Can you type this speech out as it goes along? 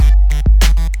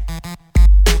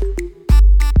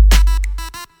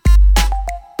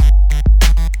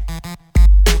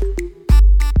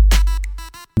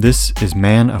This is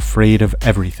Man Afraid of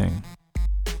Everything.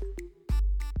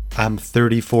 I'm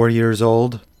 34 years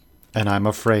old, and I'm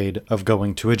afraid of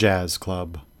going to a jazz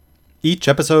club. Each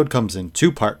episode comes in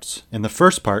two parts. In the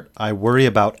first part, I worry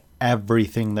about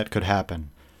everything that could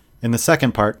happen. In the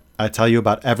second part, I tell you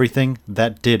about everything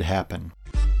that did happen.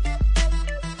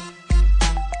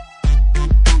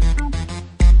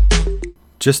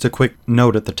 Just a quick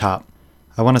note at the top.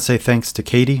 I want to say thanks to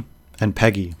Katie and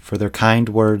Peggy for their kind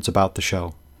words about the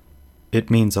show. It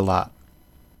means a lot.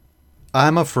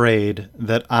 I'm afraid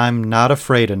that I'm not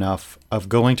afraid enough of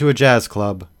going to a jazz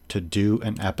club to do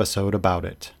an episode about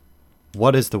it.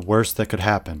 What is the worst that could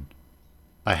happen?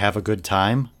 I have a good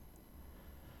time?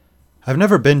 I've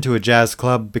never been to a jazz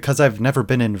club because I've never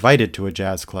been invited to a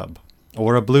jazz club,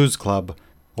 or a blues club,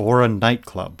 or a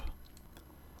nightclub.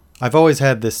 I've always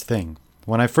had this thing.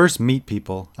 When I first meet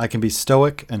people, I can be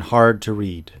stoic and hard to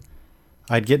read.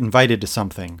 I'd get invited to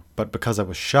something, but because I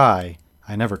was shy,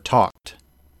 I never talked,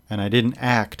 and I didn't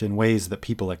act in ways that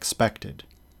people expected.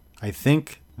 I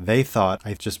think they thought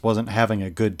I just wasn't having a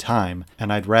good time,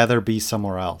 and I'd rather be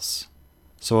somewhere else.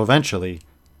 So eventually,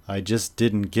 I just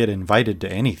didn't get invited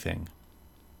to anything.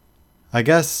 I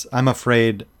guess I'm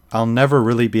afraid I'll never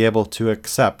really be able to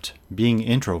accept being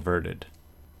introverted.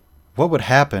 What would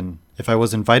happen if I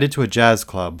was invited to a jazz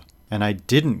club and I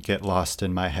didn't get lost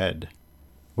in my head?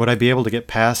 Would I be able to get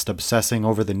past obsessing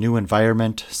over the new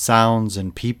environment, sounds,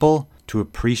 and people to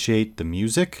appreciate the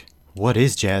music? What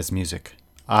is jazz music?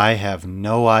 I have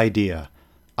no idea.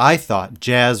 I thought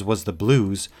jazz was the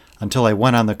blues until I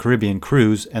went on the Caribbean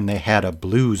cruise and they had a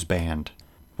blues band.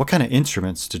 What kind of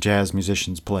instruments do jazz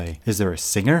musicians play? Is there a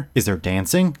singer? Is there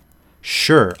dancing?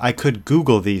 Sure, I could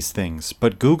Google these things,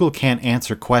 but Google can't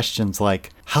answer questions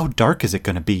like, how dark is it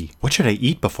going to be? What should I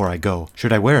eat before I go?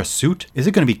 Should I wear a suit? Is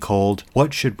it going to be cold?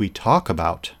 What should we talk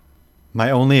about? My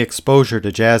only exposure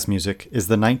to jazz music is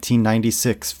the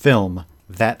 1996 film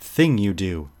That Thing You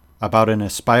Do, about an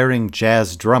aspiring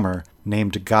jazz drummer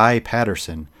named Guy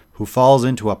Patterson who falls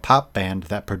into a pop band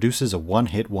that produces a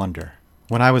one-hit wonder.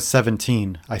 When I was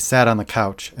 17, I sat on the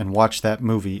couch and watched that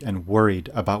movie and worried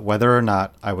about whether or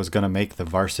not I was going to make the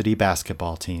varsity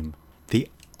basketball team. The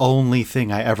only thing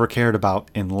I ever cared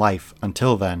about in life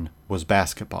until then was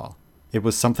basketball. It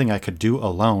was something I could do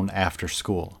alone after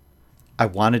school. I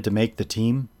wanted to make the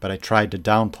team, but I tried to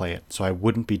downplay it so I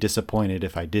wouldn't be disappointed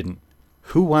if I didn't.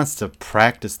 Who wants to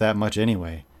practice that much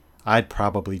anyway? I'd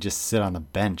probably just sit on the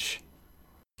bench.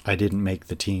 I didn't make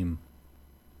the team.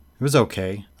 It was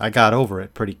okay. I got over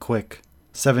it pretty quick.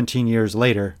 17 years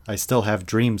later, I still have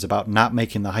dreams about not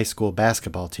making the high school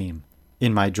basketball team.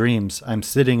 In my dreams, I'm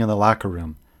sitting in the locker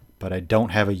room, but I don't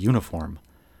have a uniform.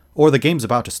 Or the game's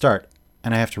about to start,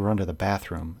 and I have to run to the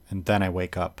bathroom, and then I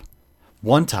wake up.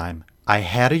 One time, I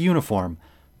had a uniform,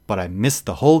 but I missed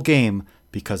the whole game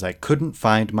because I couldn't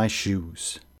find my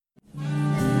shoes.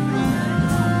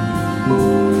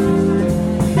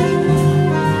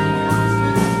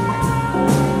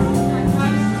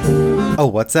 Oh,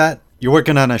 what's that? You're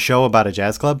working on a show about a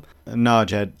jazz club? No,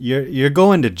 Jed, you're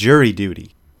going to jury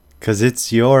duty. 'Cause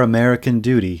it's your American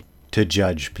duty to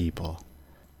judge people.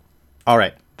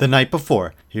 Alright, the night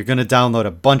before, you're going to download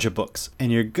a bunch of books,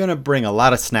 and you're going to bring a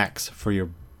lot of snacks for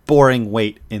your boring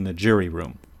wait in the jury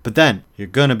room. But then, you're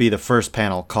going to be the first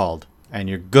panel called, and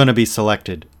you're going to be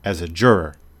selected as a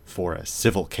juror for a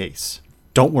civil case.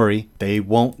 Don't worry, they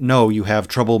won't know you have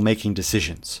trouble making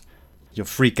decisions. You'll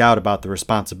freak out about the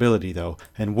responsibility, though,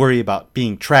 and worry about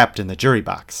being trapped in the jury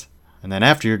box. And then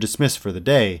after you're dismissed for the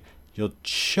day, you'll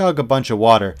chug a bunch of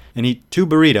water and eat 2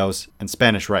 burritos and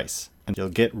Spanish rice. And you'll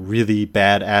get really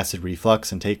bad acid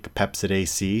reflux and take Pepcid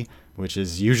AC, which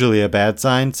is usually a bad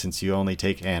sign since you only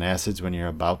take antacids when you're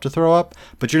about to throw up.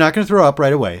 But you're not going to throw up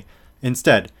right away.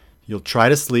 Instead, you'll try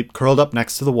to sleep curled up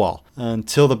next to the wall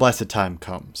until the blessed time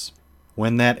comes.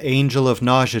 When that angel of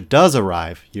nausea does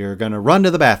arrive, you're going to run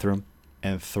to the bathroom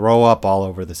and throw up all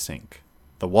over the sink,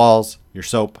 the walls, your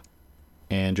soap,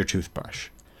 and your toothbrush.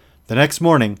 The next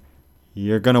morning,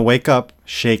 you're going to wake up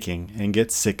shaking and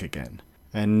get sick again,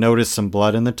 and notice some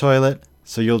blood in the toilet,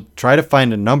 so you'll try to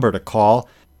find a number to call,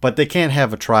 but they can't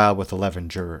have a trial with 11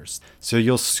 jurors. So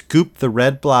you'll scoop the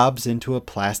red blobs into a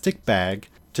plastic bag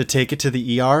to take it to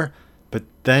the ER, but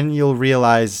then you'll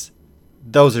realize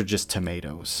those are just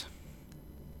tomatoes.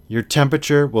 Your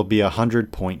temperature will be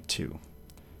 100.2.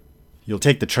 You'll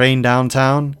take the train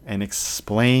downtown and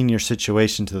explain your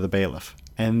situation to the bailiff.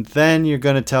 And then you're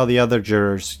going to tell the other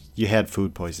jurors you had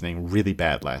food poisoning really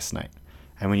bad last night.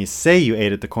 And when you say you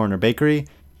ate at the corner bakery,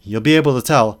 you'll be able to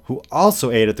tell who also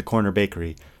ate at the corner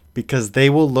bakery because they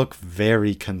will look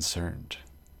very concerned.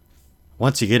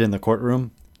 Once you get in the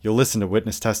courtroom, you'll listen to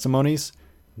witness testimonies.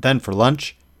 Then for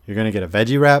lunch, you're going to get a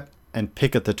veggie wrap and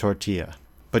pick at the tortilla.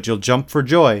 But you'll jump for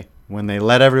joy when they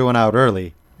let everyone out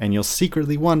early, and you'll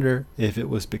secretly wonder if it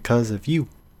was because of you.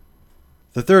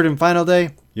 The third and final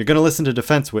day, you're going to listen to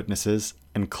defense witnesses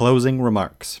and closing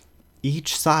remarks.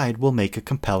 Each side will make a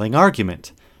compelling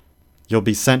argument. You'll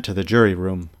be sent to the jury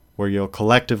room, where you'll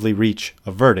collectively reach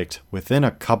a verdict within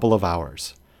a couple of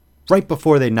hours. Right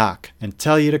before they knock and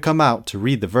tell you to come out to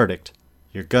read the verdict,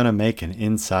 you're going to make an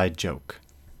inside joke.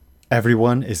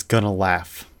 Everyone is going to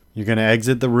laugh. You're going to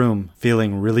exit the room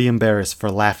feeling really embarrassed for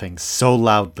laughing so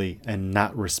loudly and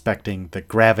not respecting the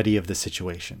gravity of the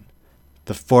situation.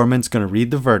 The foreman's going to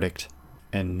read the verdict,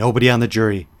 and nobody on the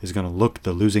jury is going to look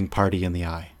the losing party in the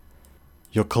eye.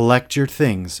 You'll collect your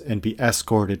things and be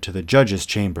escorted to the judge's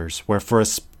chambers, where for a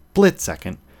split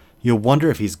second, you'll wonder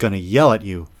if he's going to yell at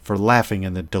you for laughing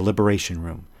in the deliberation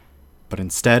room. But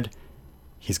instead,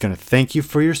 he's going to thank you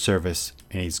for your service,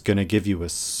 and he's going to give you a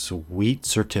sweet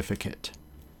certificate.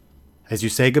 As you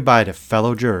say goodbye to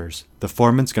fellow jurors, the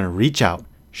foreman's going to reach out,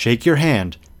 shake your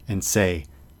hand, and say,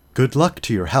 "Good luck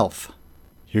to your health."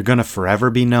 You're going to forever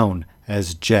be known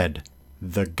as Jed,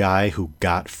 the guy who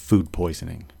got food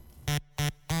poisoning.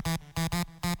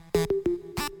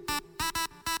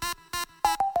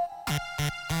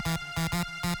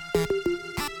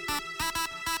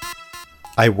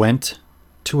 I went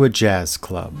to a jazz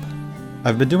club.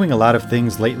 I've been doing a lot of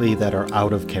things lately that are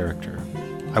out of character.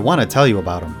 I want to tell you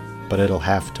about them, but it'll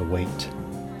have to wait.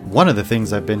 One of the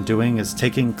things I've been doing is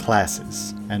taking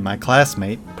classes, and my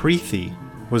classmate, Preethi,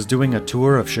 was doing a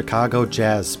tour of Chicago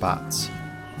jazz spots.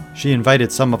 She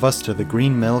invited some of us to the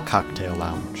Green Mill Cocktail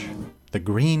Lounge. The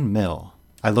Green Mill.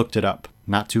 I looked it up.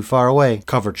 Not too far away.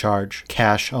 Cover charge.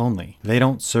 Cash only. They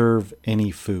don't serve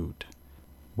any food.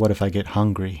 What if I get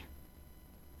hungry?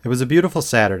 It was a beautiful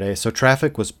Saturday, so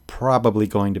traffic was probably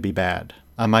going to be bad.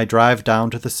 On my drive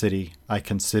down to the city, I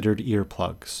considered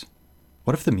earplugs.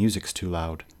 What if the music's too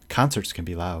loud? Concerts can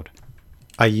be loud.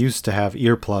 I used to have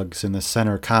earplugs in the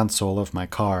center console of my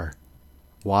car.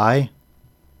 Why?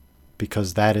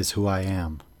 Because that is who I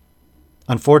am.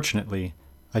 Unfortunately,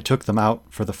 I took them out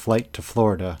for the flight to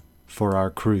Florida for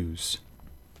our cruise.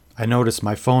 I noticed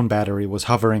my phone battery was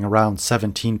hovering around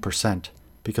 17%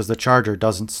 because the charger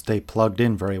doesn't stay plugged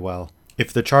in very well.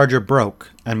 If the charger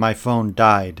broke and my phone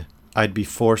died, I'd be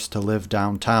forced to live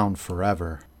downtown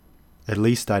forever. At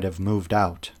least I'd have moved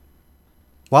out.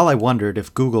 While I wondered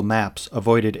if Google Maps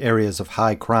avoided areas of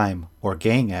high crime or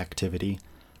gang activity,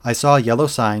 I saw yellow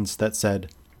signs that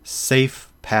said, "Safe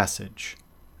Passage."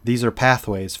 These are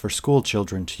pathways for school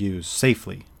children to use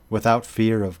safely, without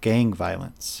fear of gang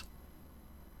violence.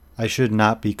 I should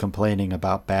not be complaining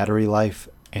about battery life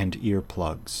and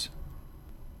earplugs.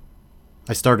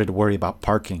 I started to worry about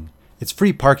parking. It's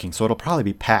free parking, so it'll probably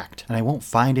be packed, and I won't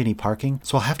find any parking,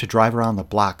 so I'll have to drive around the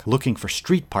block looking for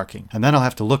street parking, and then I'll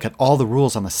have to look at all the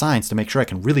rules on the signs to make sure I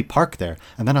can really park there,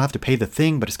 and then I'll have to pay the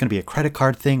thing, but it's going to be a credit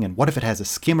card thing, and what if it has a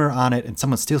skimmer on it and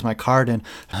someone steals my card and...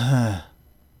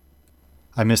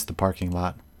 I missed the parking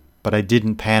lot, but I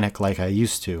didn't panic like I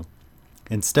used to.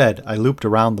 Instead, I looped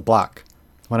around the block.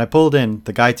 When I pulled in,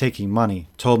 the guy taking money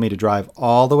told me to drive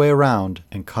all the way around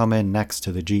and come in next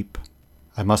to the Jeep.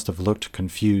 I must have looked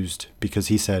confused because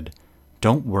he said,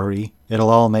 "Don't worry, it'll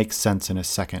all make sense in a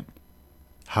second."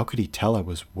 How could he tell I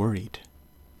was worried?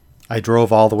 I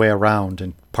drove all the way around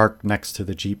and parked next to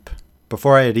the Jeep.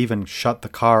 Before I had even shut the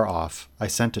car off, I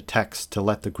sent a text to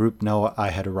let the group know I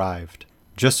had arrived,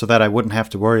 just so that I wouldn't have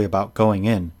to worry about going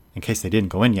in case they didn't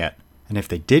go in yet. And if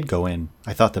they did go in,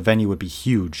 I thought the venue would be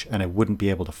huge and I wouldn't be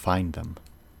able to find them.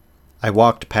 I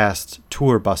walked past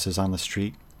tour buses on the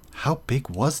street. How big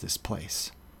was this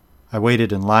place? I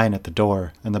waited in line at the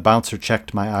door, and the bouncer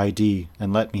checked my ID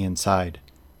and let me inside.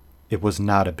 It was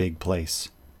not a big place.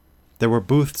 There were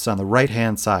booths on the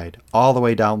right-hand side, all the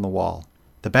way down the wall.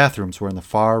 The bathrooms were in the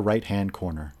far right-hand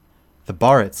corner. The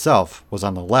bar itself was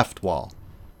on the left wall.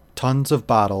 Tons of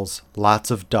bottles,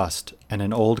 lots of dust, and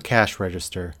an old cash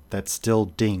register that still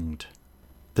dinged.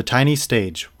 The tiny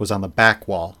stage was on the back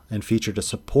wall and featured a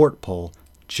support pole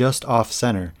just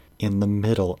off-center in the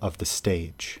middle of the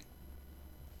stage.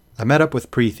 I met up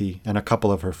with Preethi and a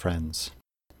couple of her friends.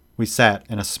 We sat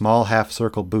in a small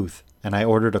half-circle booth, and I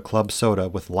ordered a club soda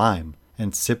with lime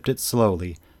and sipped it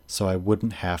slowly so I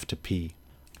wouldn't have to pee.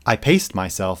 I paced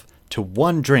myself to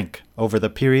one drink over the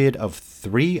period of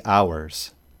 3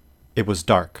 hours. It was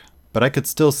dark, but I could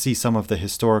still see some of the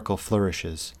historical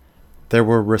flourishes. There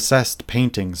were recessed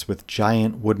paintings with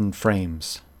giant wooden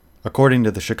frames. According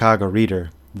to the Chicago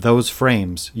Reader, those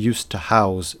frames used to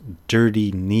house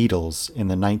dirty needles in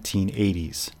the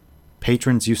 1980s.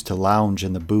 patrons used to lounge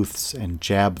in the booths and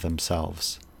jab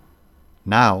themselves.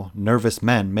 Now, nervous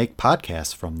men make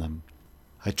podcasts from them.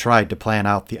 I tried to plan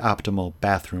out the optimal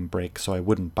bathroom break so I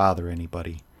wouldn't bother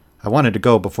anybody. I wanted to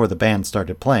go before the band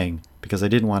started playing because I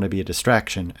didn't want to be a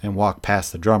distraction and walk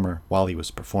past the drummer while he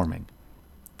was performing.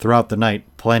 Throughout the night,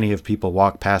 plenty of people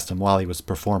walked past him while he was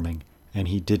performing, and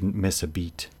he didn't miss a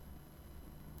beat.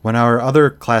 When our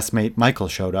other classmate Michael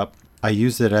showed up, I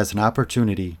used it as an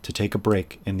opportunity to take a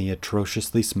break in the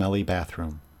atrociously smelly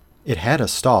bathroom. It had a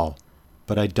stall,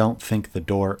 but I don't think the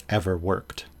door ever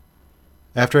worked.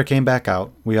 After I came back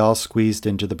out, we all squeezed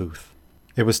into the booth.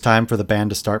 It was time for the band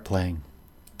to start playing.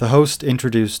 The host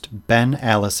introduced Ben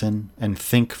Allison and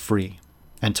Think Free,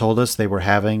 and told us they were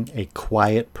having a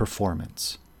quiet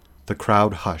performance. The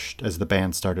crowd hushed as the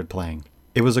band started playing.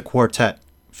 It was a quartet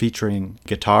featuring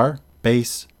guitar,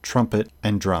 bass, trumpet,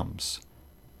 and drums.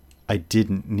 I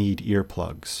didn't need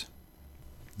earplugs.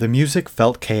 The music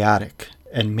felt chaotic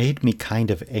and made me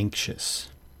kind of anxious.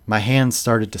 My hands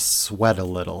started to sweat a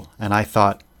little, and I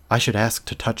thought I should ask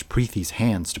to touch Preethi's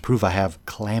hands to prove I have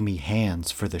clammy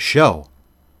hands for the show.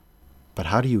 But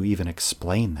how do you even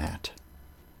explain that?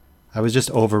 I was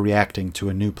just overreacting to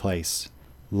a new place.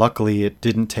 Luckily, it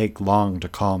didn't take long to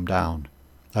calm down.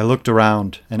 I looked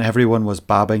around, and everyone was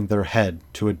bobbing their head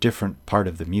to a different part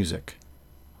of the music.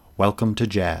 Welcome to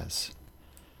jazz.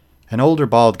 An older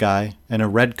bald guy in a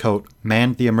red coat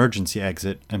manned the emergency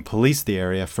exit and policed the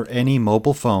area for any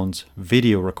mobile phones,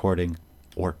 video recording,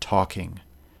 or talking.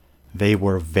 They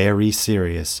were very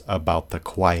serious about the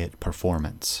quiet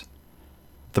performance.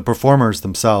 The performers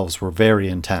themselves were very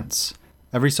intense.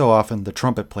 Every so often, the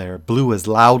trumpet player blew as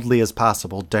loudly as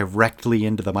possible directly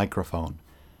into the microphone.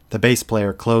 The bass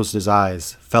player closed his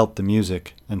eyes, felt the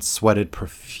music, and sweated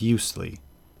profusely,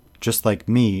 just like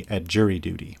me at jury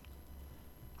duty.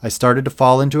 I started to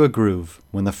fall into a groove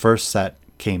when the first set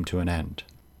came to an end.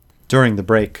 During the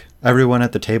break, everyone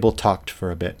at the table talked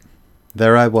for a bit.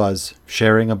 There I was,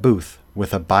 sharing a booth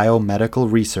with a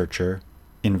biomedical researcher,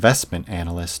 investment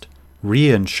analyst,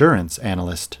 reinsurance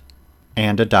analyst,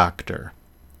 and a doctor.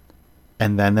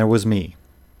 And then there was me.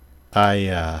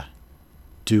 I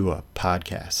do a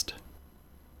podcast.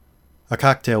 A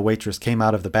cocktail waitress came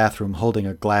out of the bathroom holding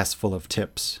a glass full of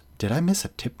tips. Did I miss a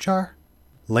tip jar?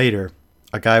 Later,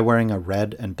 a guy wearing a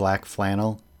red and black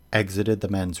flannel exited the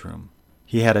men's room.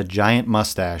 He had a giant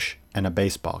mustache and a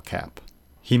baseball cap.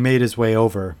 He made his way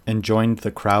over and joined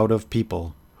the crowd of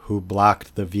people who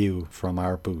blocked the view from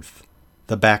our booth.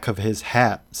 The back of his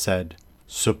hat said,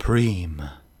 Supreme.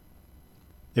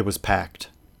 It was packed.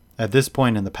 At this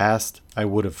point in the past, I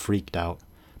would have freaked out,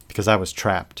 because I was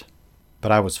trapped.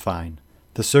 But I was fine.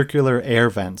 The circular air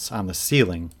vents on the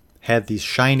ceiling had these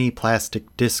shiny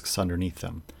plastic discs underneath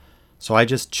them, so I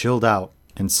just chilled out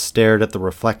and stared at the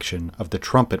reflection of the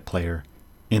trumpet player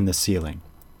in the ceiling.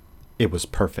 It was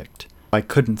perfect. I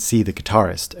couldn't see the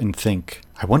guitarist and think,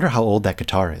 I wonder how old that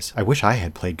guitar is. I wish I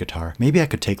had played guitar. Maybe I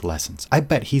could take lessons. I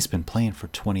bet he's been playing for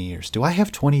 20 years. Do I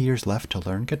have 20 years left to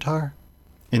learn guitar?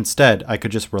 Instead, I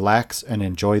could just relax and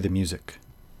enjoy the music.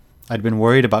 I'd been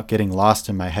worried about getting lost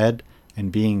in my head and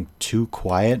being too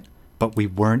quiet, but we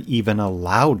weren't even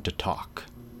allowed to talk.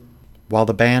 While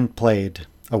the band played,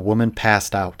 a woman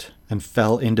passed out and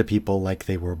fell into people like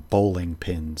they were bowling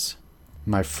pins.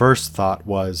 My first thought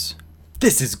was,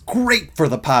 this is great for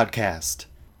the podcast.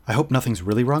 I hope nothing's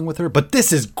really wrong with her, but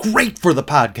this is great for the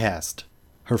podcast.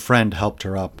 Her friend helped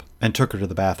her up and took her to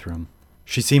the bathroom.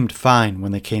 She seemed fine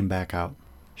when they came back out.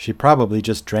 She probably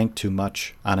just drank too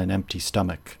much on an empty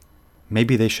stomach.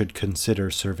 Maybe they should consider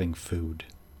serving food.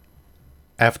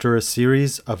 After a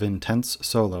series of intense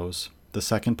solos, the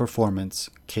second performance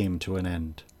came to an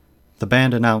end. The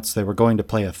band announced they were going to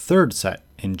play a third set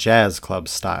in jazz club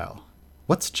style.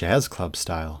 What's jazz club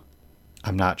style?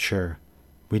 I'm not sure.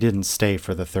 We didn't stay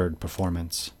for the third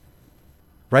performance.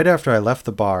 Right after I left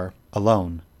the bar,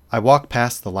 alone, I walked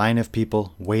past the line of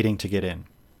people waiting to get in.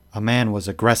 A man was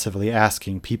aggressively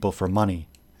asking people for money,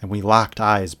 and we locked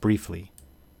eyes briefly.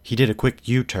 He did a quick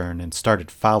U-turn and started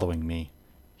following me.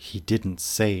 He didn't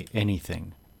say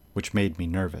anything, which made me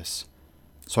nervous.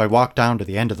 So I walked down to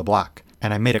the end of the block,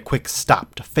 and I made a quick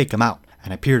stop to fake him out,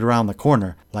 and I peered around the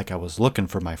corner like I was looking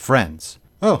for my friends.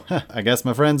 Oh, I guess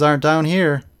my friends aren't down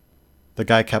here. The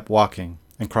guy kept walking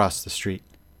and crossed the street.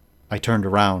 I turned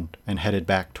around and headed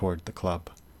back toward the club.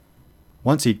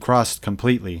 Once he'd crossed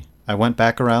completely, I went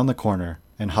back around the corner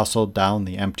and hustled down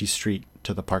the empty street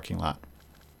to the parking lot.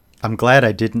 I'm glad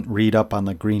I didn't read up on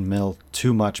the Green Mill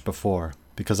too much before,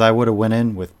 because I would have went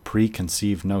in with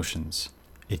preconceived notions.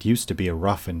 It used to be a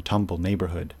rough and tumble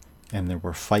neighborhood, and there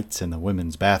were fights in the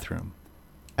women's bathroom.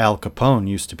 Al Capone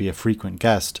used to be a frequent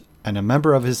guest, and a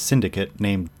member of his syndicate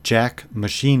named Jack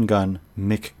Machine Gun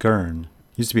McGurn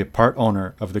used to be a part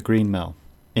owner of the Green Mill.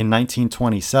 In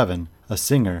 1927, a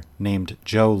singer named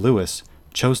Joe Louis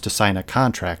chose to sign a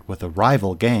contract with a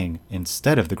rival gang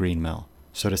instead of the Green Mill.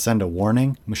 So to send a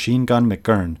warning, Machine Gun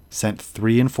McGurn sent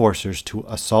 3 enforcers to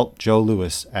assault Joe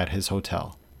Louis at his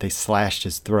hotel. They slashed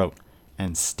his throat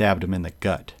and stabbed him in the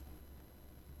gut.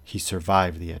 He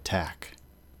survived the attack.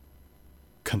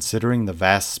 Considering the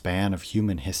vast span of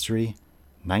human history,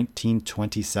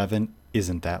 1927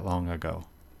 isn't that long ago.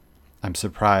 I'm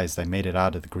surprised I made it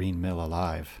out of the Green Mill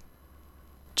alive.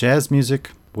 Jazz music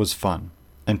was fun,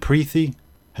 and Preethi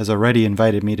has already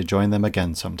invited me to join them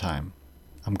again sometime.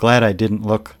 I'm glad I didn't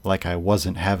look like I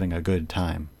wasn't having a good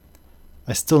time.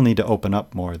 I still need to open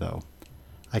up more, though.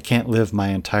 I can't live my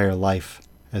entire life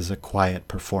as a quiet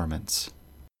performance.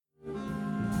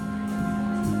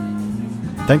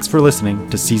 Thanks for listening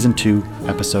to Season 2,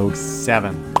 Episode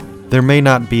 7. There may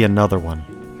not be another one.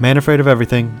 Man Afraid of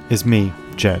Everything is me,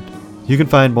 Jed. You can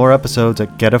find more episodes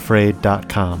at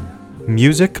getafraid.com.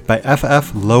 Music by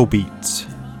FF Low Beats.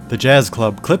 The Jazz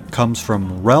Club clip comes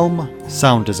from Realm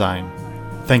Sound Design.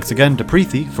 Thanks again to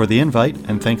Preethi for the invite,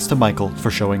 and thanks to Michael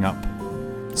for showing up.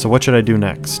 So what should I do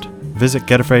next? Visit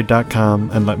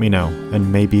getafraid.com and let me know,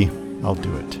 and maybe I'll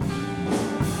do it.